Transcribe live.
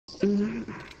Hello,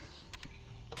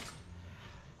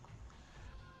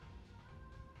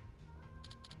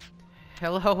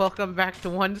 welcome back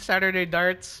to One Saturday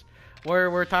Darts,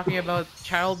 where we're talking about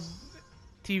child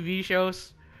TV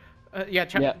shows.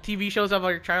 TV shows of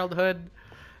our childhood.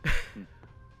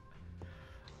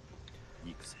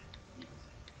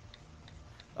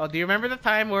 Oh, do you remember the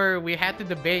time where we had to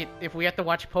debate if we had to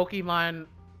watch Pokemon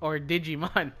or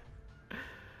Digimon?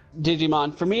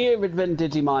 Digimon. For me, it would have been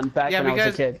Digimon back when I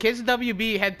was a kid. Kids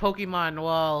WB had Pokemon,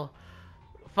 while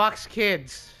Fox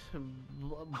Kids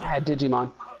had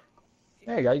Digimon.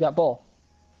 There you go, you got Bull.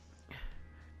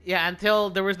 Yeah, until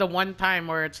there was the one time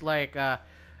where it's like,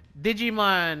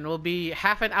 Digimon will be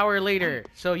half an hour later,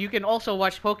 so you can also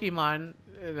watch Pokemon,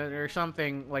 or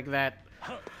something like that.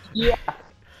 Yeah.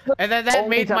 And then that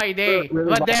made my day,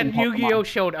 but then Yu-Gi-Oh!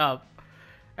 Showed up.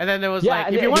 And then there was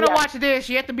like, if you want to watch this,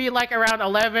 you have to be like around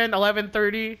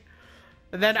 11:30.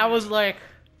 And then I was like,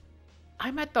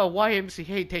 I'm at the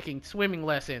YMCA taking swimming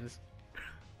lessons.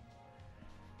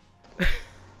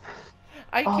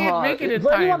 I can't make it in time.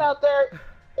 For anyone out there,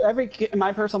 in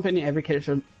my personal opinion, every kid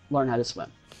should learn how to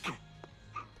swim.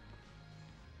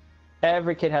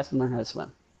 Every kid has to learn how to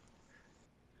swim.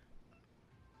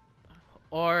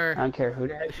 Or I don't care who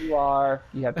the heck you are,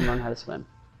 you have to learn how to swim.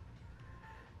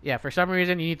 Yeah, for some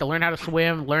reason you need to learn how to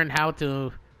swim, learn how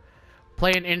to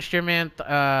play an instrument,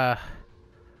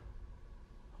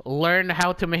 learn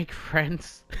how to make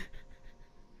friends.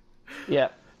 Yeah.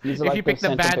 If you pick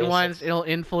the bad ones, it'll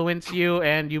influence you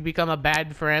and you become a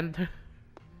bad friend.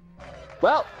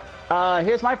 Well,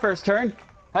 here's my first turn.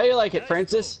 How do you like it,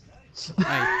 Francis?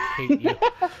 I hate you.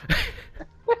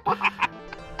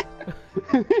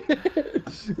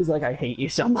 He's like, I hate you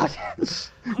so much.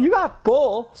 You got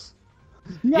Bull.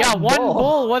 One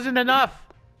bull wasn't enough.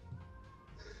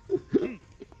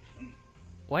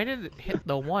 Why did it hit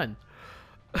the one?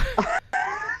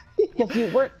 Because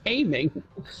you weren't aiming.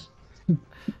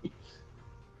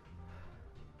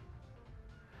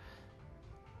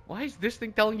 Why is this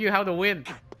thing telling you how to win?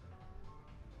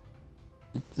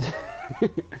 I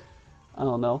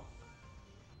don't know.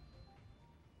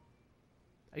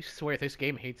 I swear this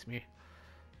game hates me.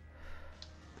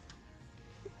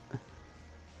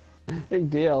 Big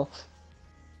deal.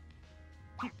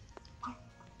 What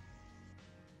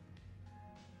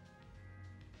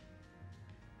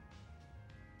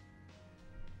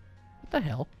the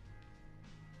hell?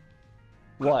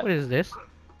 What? What is this?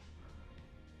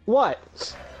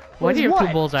 What? Why do you have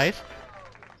two bullseyes?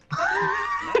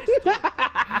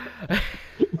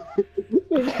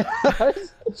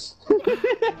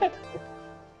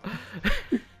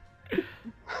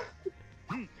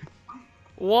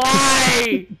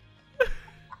 Why?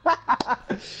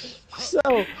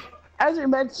 So, as you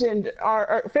mentioned,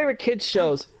 our favorite kids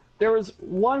shows. There was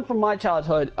one from my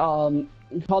childhood called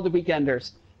The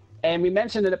Weekenders, and we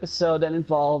mentioned an episode that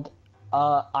involved,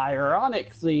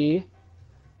 ironically,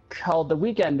 called The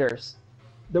Weekenders.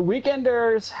 The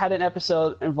Weekenders had an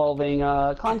episode involving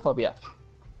clown phobia.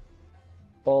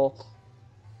 Well,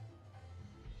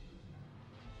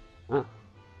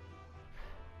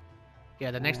 yeah,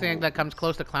 the next thing that comes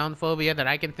close to clown phobia that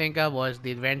I can think of was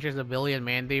The Adventures of Billy and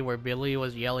Mandy, where Billy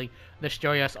was yelling,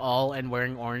 "Destroy us all," and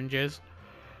wearing oranges.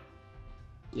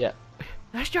 Yeah.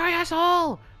 Destroy us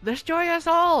all! Destroy us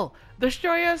all!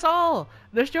 Destroy us all!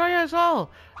 Destroy us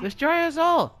all! Destroy us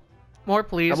all! More,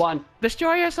 please. Come on.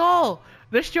 Destroy us all!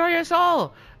 Destroy us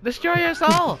all! Destroy us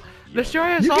all!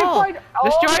 Destroy us all!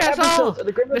 Destroy us all!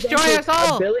 Destroy us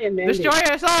all! Destroy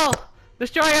us all!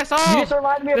 Destroy us all! You just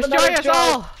reminded me of Destroy another us show.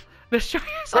 all! Destroy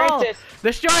us all! Francis,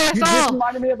 Destroy us you all! just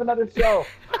reminded me of another show.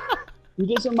 You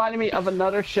just reminded me of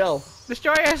another show.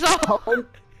 Destroy us all!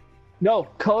 No,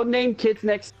 Codename Kids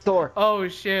Next Door. Oh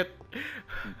shit.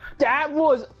 That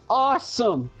was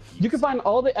awesome. You can find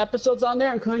all the episodes on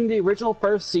there, including the original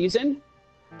first season,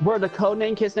 where the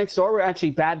Codename Kids Next Door were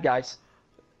actually bad guys.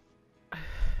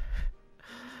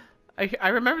 I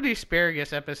remember the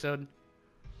asparagus episode.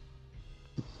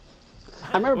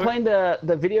 I remember playing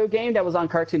the video game that was on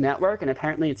Cartoon Network, and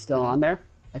apparently it's still on there,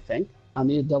 I think. I'll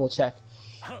need to double check.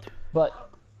 But,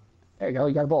 there you go,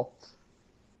 you got a bowl.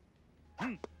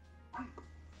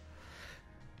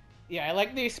 Yeah, I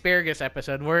like the asparagus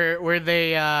episode where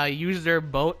they use their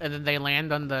boat and then they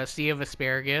land on the Sea of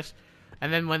Asparagus,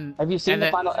 and then when have you seen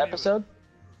the final episode?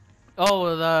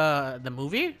 Oh, the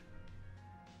movie?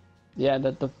 Yeah,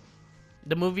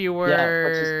 the movie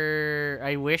where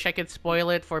I wish I could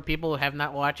spoil it for people who have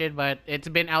not watched it, but it's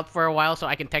been out for a while, so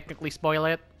I can technically spoil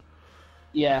it.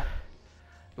 Yeah.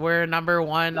 Where number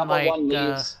one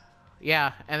leaves.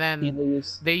 yeah, and then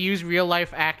they use real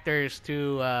life actors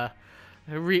to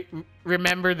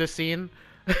remember the scene.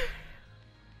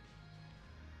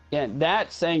 Yeah,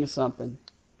 that's saying something.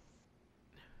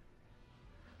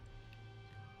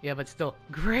 Yeah, but still,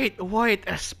 great white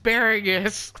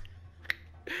asparagus.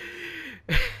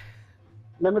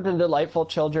 Remember the delightful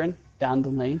children down the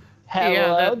lane? Hello,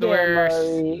 yeah, there,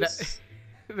 Maurice.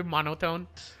 The monotone.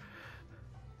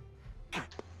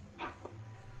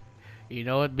 You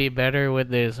know what'd be better with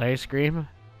this ice cream?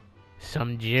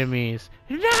 Some Jimmy's.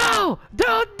 No!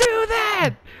 Don't do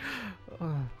that!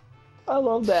 I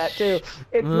love that too.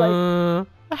 It's like.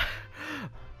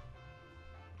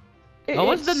 What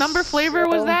was the number flavor?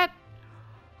 Was that?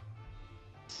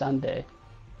 Sunday.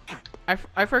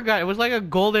 I forgot. It was like a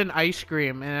golden ice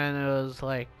cream, and it was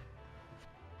like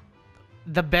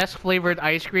the best flavored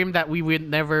ice cream that we would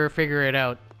never figure it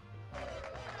out.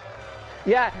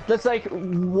 Yeah, that's like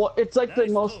what? It's like the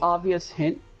most obvious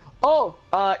hint. Oh,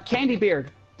 Candy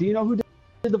Beard. Do you know who did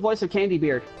the voice of Candy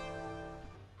Beard?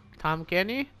 Tom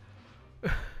Kenny?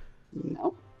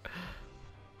 No.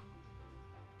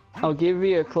 I'll give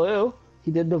you a clue.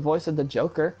 He did the voice of the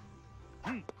Joker.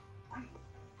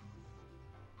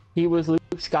 He was Luke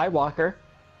Skywalker.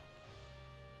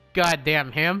 God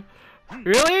damn him.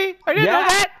 Really? I didn't know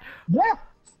that? Yeah.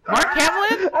 Mark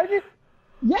Hamill?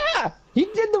 Yeah. He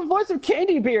did the voice of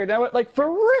Candy Beard. And I went like, for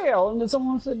real? And then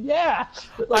someone said, yeah.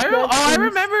 Like, I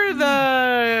remember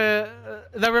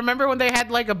remember when they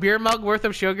had like a beer mug worth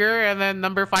of sugar, and then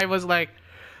number 5 was like,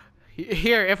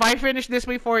 here, if I finish this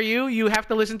before you, you have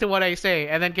to listen to what I say.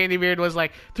 And then Candy Beard was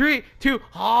like, 3, 2,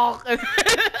 honk.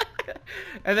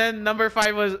 And then number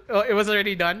 5 was, it was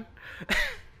already done.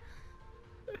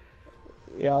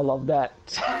 Yeah, I love that.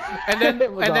 And then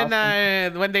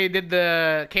awesome. When they did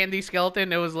the candy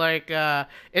skeleton, it was like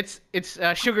it's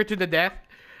sugar to the death,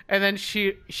 and then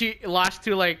she lost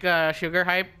to like sugar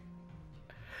hype.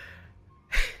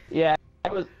 Yeah,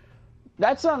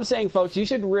 that's what I'm saying, folks. You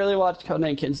should really watch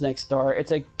Codename Kids Next Door.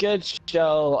 It's a good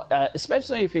show,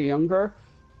 especially if you're younger.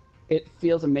 It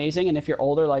feels amazing, and if you're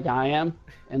older like I am,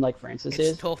 and like Francis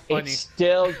is, still funny. It's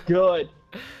still good.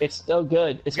 It's still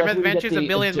good. Grim Adventures of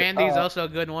Billy and Mandy is also a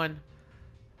good one.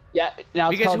 Yeah, now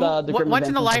it's because called the Grim once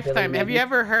in a Adventures of lifetime, Billy and have you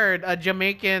ever heard a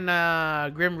Jamaican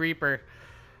Grim Reaper?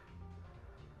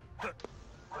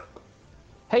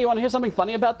 Hey, you want to hear something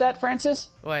funny about that, Francis?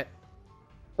 What?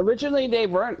 Originally, they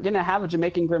weren't going to have a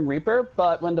Jamaican Grim Reaper,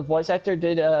 but when the voice actor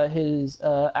did his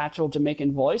actual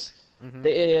Jamaican voice,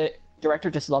 the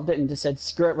director just loved it and just said,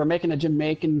 screw it, we're making a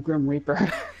Jamaican Grim Reaper.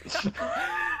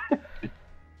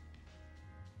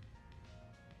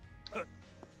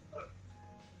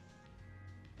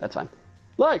 That's fine.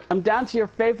 Look, I'm down to your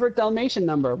favorite Dalmatian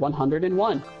number,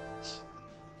 101.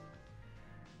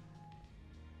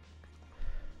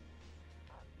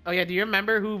 Oh yeah, do you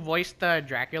remember who voiced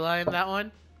Dracula in that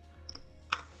one?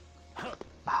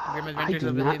 Grim Adventures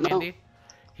of Billy and Mandy?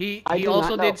 He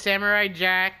also did Samurai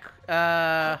Jack,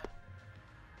 the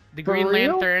Green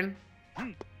Lantern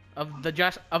of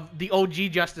the OG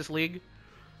Justice League.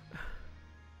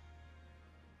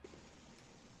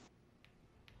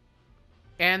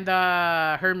 And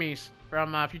Hermes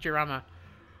from Futurama.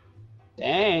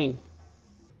 Dang.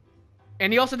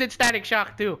 And he also did Static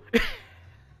Shock too.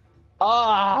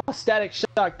 Static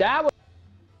Shock. That was,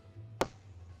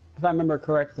 if I remember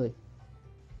correctly.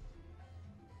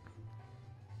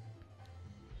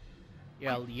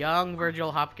 Yeah, young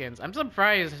Virgil Hopkins. I'm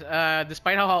surprised,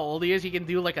 despite how old he is, he can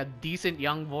do like a decent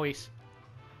young voice.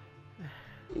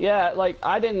 Yeah, like,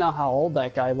 I didn't know how old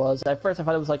that guy was. At first I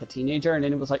thought it was like a teenager, and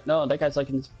then it was like, no, that guy's like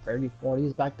in his early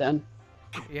 40s back then.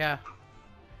 Yeah.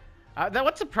 That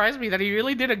what surprised me, that he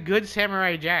really did a good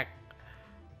Samurai Jack.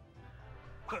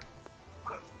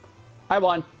 I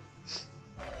won.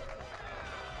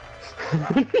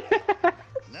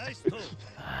 Nice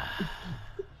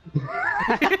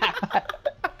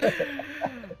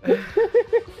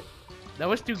That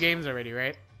was 2 games already,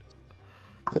 right?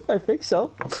 I think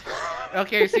so.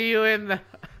 Okay, see you in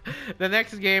the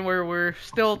next game where we're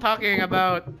still talking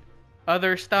about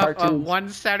other stuff of One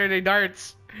Saturday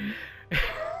Darts.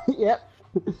 Yep.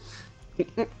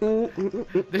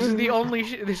 This is the only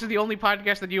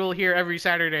podcast that you will hear every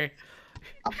Saturday.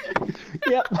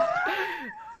 Yep.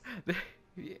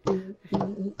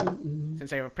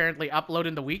 Since I've apparently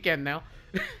uploaded the weekend now.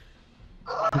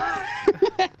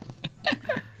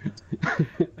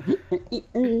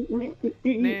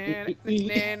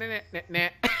 Nah.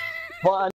 One.